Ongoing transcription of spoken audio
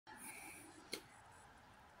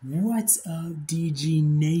What's up, DG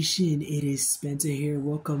Nation? It is Spencer here.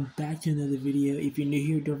 Welcome back to another video. If you're new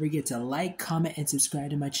here, don't forget to like, comment, and subscribe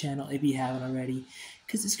to my channel if you haven't already,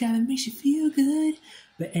 because subscribing makes you feel good.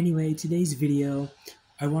 But anyway, today's video,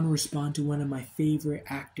 I want to respond to one of my favorite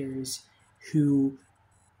actors who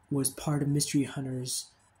was part of Mystery Hunters,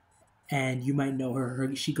 and you might know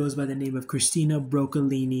her. She goes by the name of Christina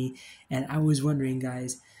Broccolini, and I was wondering,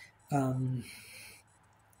 guys,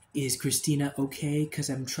 is Christina okay? Because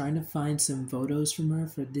I'm trying to find some photos from her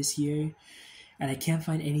for this year and I can't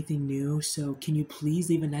find anything new. So can you please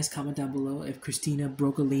leave a nice comment down below if Christina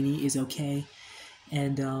Broccolini is okay?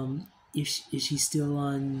 And is she still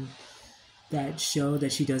on that show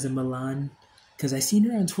that she does in Milan? Because I seen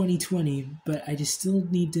her on 2020, but I just still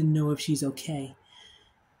need to know if she's okay.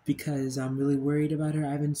 Because I'm really worried about her.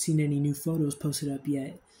 I haven't seen any new photos posted up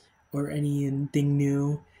yet or anything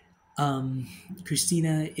new.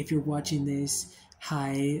 Christina, if you're watching this,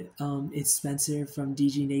 hi, it's Spencer from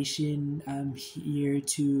DG Nation. I'm here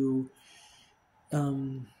to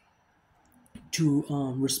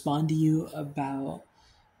respond to you about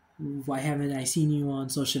why haven't I seen you on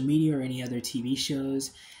social media or any other TV shows.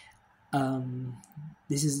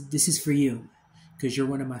 This is for you because you're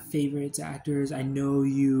one of my favorites actors. I know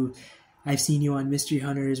you. I've seen you on Mystery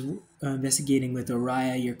Hunters, investigating with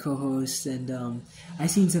Araya, your co-host, and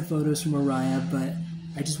I've seen some photos from Araya, but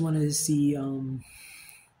I just want to see, I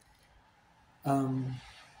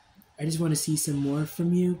just want to see some more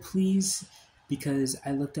from you, please, because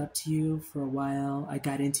I looked up to you for a while. I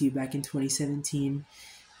got into you back in 2017,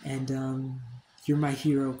 and you're my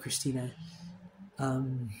hero, Christina.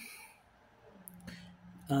 I'm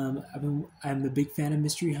a big fan of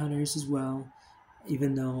Mystery Hunters as well.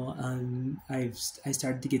 Even though I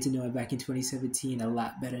started to get to know it back in 2017 a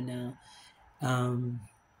lot better now.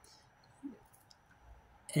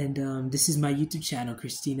 This is my YouTube channel,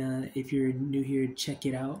 Christina. If you're new here, check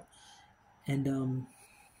it out. And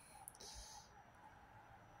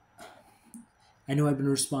I know I've been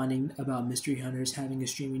responding about Mystery Hunters having a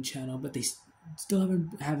streaming channel, but they still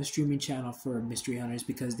haven't have a streaming channel for Mystery Hunters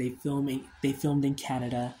because they filmed in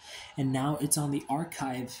Canada, and now it's on the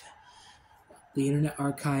archive. The Internet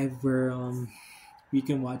Archive, where you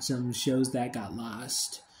can watch some shows that got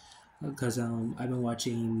lost. Because I've been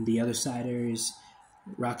watching The Other Siders,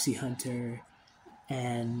 Roxy Hunter,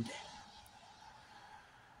 and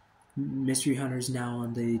Mystery Hunters now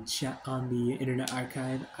on the Internet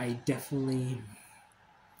Archive. I'm definitely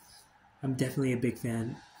a big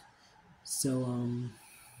fan. So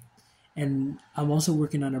and I'm also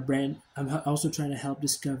working on a brand. I'm also trying to help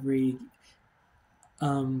Discovery.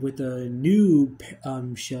 With a new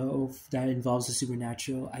show that involves the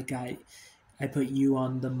supernatural. I put you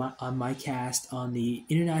on my cast on the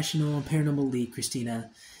International Paranormal League, Christina,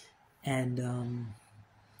 and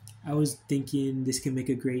I was thinking this could make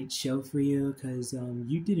a great show for you because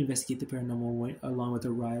you did investigate the paranormal along with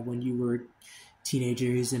Araya when you were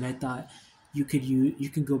teenagers, and I thought you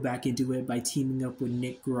can go back into it by teaming up with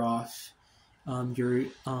Nick Groff, to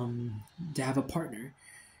have a partner,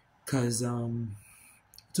 because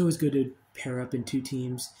it's always good to pair up in two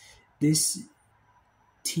teams. This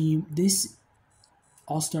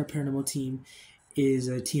All-Star Paranormal team is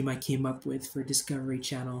a team I came up with for Discovery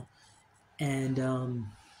Channel, and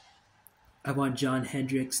I want John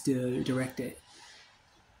Hendricks to direct it.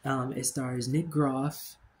 It stars Nick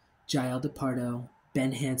Groff, Jael DePardo,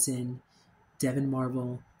 Ben Hansen, Devin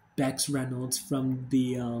Marvel, Bex Reynolds from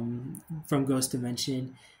Ghost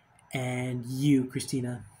Dimension, and you,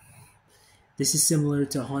 Christina. This is similar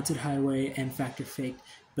to Haunted Highway and Factor Fake,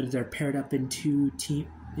 but they're paired up in three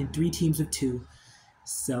teams of two.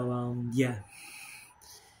 So yeah.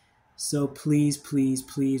 So please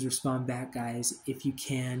respond back, guys, if you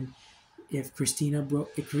can. If Christina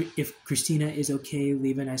is okay,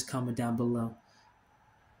 leave a nice comment down below.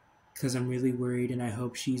 Because I'm really worried, and I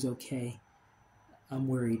hope she's okay. I'm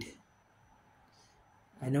worried.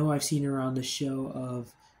 I know I've seen her on the show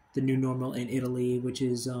of The New Normal in Italy, which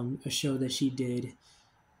is a show that she did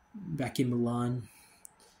back in Milan.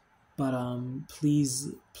 But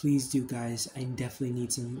please do, guys. I definitely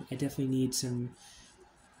need some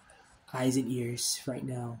eyes and ears right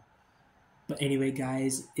now. But anyway,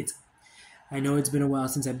 guys, I know it's been a while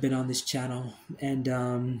since I've been on this channel, and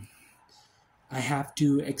I have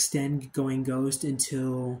to extend Going Ghost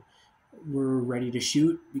until we're ready to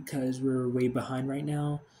shoot because we're way behind right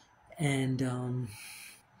now, and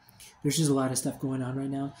there's just a lot of stuff going on right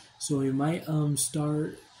now. So we might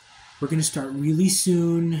we're going to start really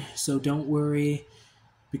soon, so don't worry,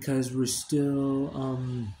 because we're still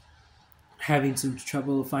having some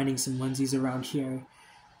trouble finding some onesies around here,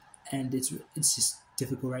 and it's just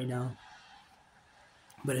difficult right now.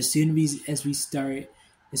 But as soon as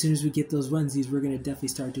we get those onesies, we're gonna definitely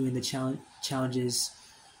start doing the challenges.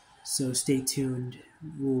 So stay tuned.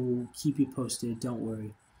 We'll keep you posted. Don't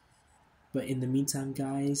worry. But in the meantime,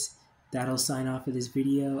 guys, that'll sign off of this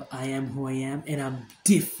video. I am who I am, and I'm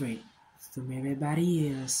different from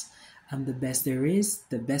everybody else. I'm the best there is,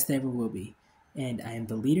 the best there ever will be. And I am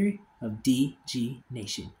the leader of DG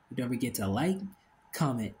Nation. Don't forget to like,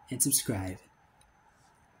 comment, and subscribe.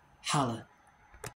 Holla.